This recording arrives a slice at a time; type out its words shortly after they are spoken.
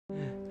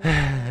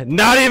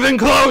Not even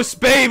close,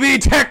 baby!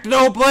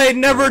 Technoblade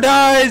never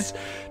dies!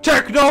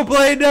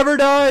 Technoblade never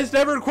dies!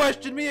 Never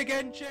question me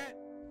again, chat!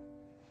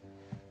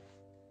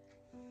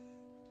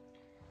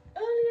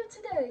 Earlier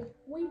today,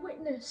 we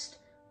witnessed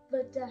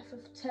the death of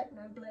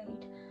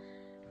Technoblade.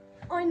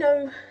 I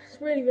know,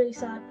 it's really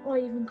sad. I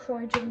even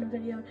cried during the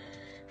video.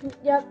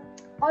 Yep,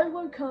 I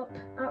woke up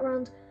at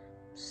around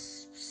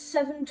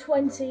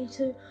 7:20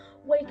 to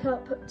wake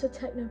up to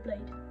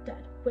Technoblade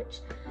dead, which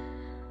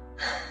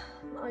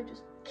I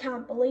just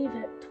can't believe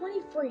it.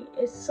 23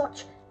 is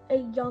such a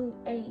young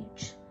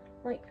age.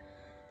 Like,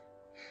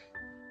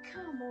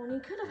 come on, he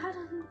could have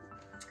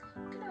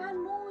had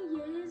more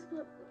years,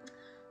 but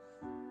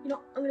you know,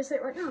 I'm gonna say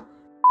it right now.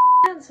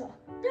 Cancer.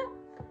 Yeah.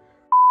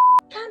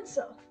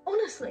 Cancer.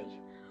 Honestly.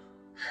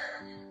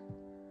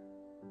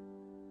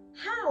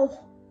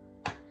 How?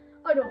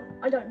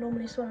 I don't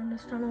normally swear on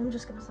this channel, I'm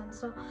just gonna stand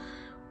still.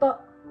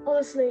 But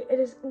honestly, it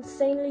is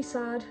insanely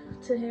sad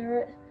to hear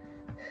it.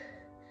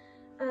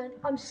 And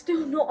I'm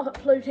still not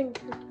uploading.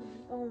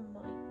 Oh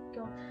my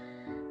god.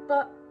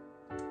 But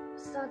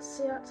sad to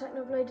see that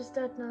Technoblade is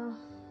dead now.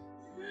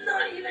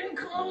 Not even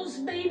close,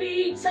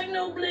 baby!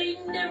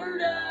 Technoblade never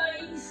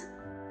dies!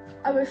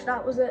 I wish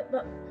that was it,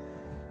 but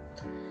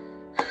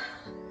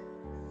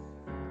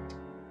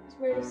it's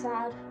really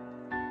sad.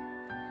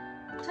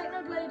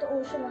 Technoblade,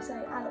 or should I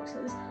say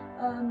Alex's,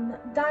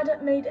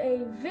 dad made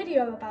a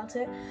video about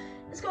it.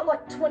 It's got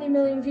like 20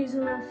 million views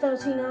in around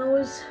 13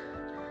 hours.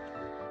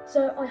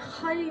 So I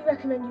highly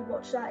recommend you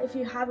watch that if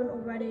you haven't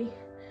already.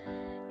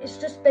 It's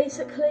just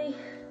basically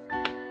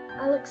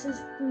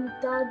Alex's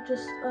dad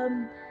just,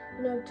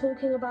 you know,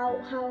 talking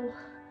about how,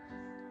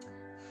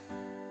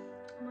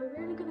 am I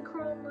really gonna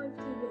cry on live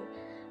TV?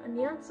 And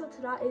the answer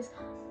to that is,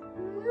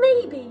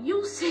 maybe,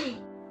 you'll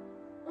see.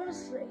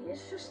 Honestly,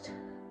 it's just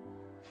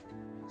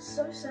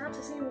so sad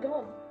to see him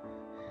gone.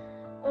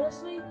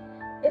 Honestly,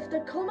 if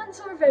the comments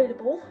are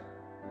available,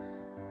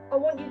 I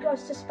want you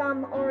guys to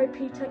spam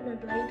RIP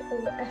Technoblade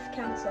or F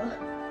Cancer.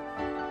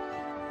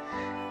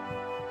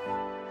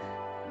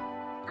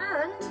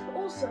 And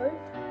also,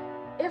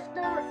 if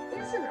there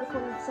isn't a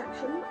comment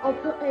section, I'll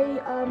put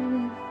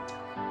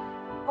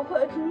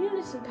a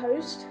community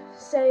post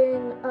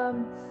saying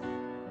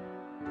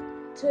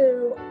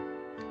to,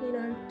 you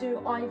know,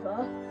 do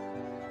either.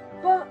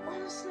 But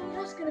honestly,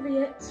 that's gonna be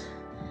it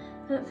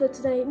for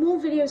today. More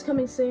videos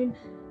coming soon.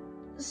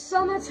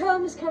 Summer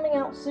term is coming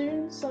out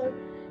soon, so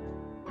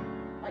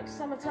like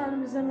summer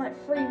term is in like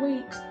 3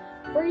 weeks.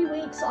 3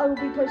 weeks I will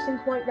be posting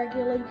quite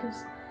regularly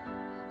because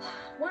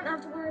I won't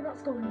have to worry about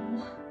school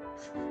anymore.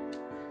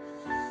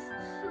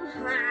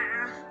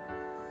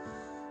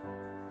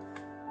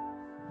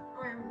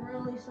 I am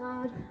really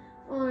sad.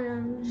 I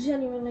am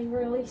genuinely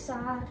really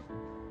sad.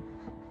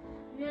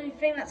 The only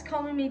thing that's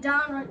calming me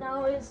down right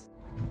now is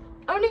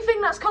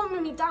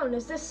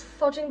this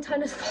fudging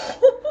tennis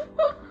ball.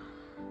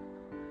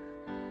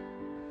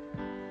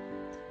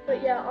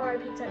 But yeah,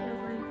 RIP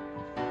Technoblade.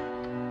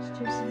 It's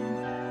too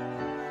soon.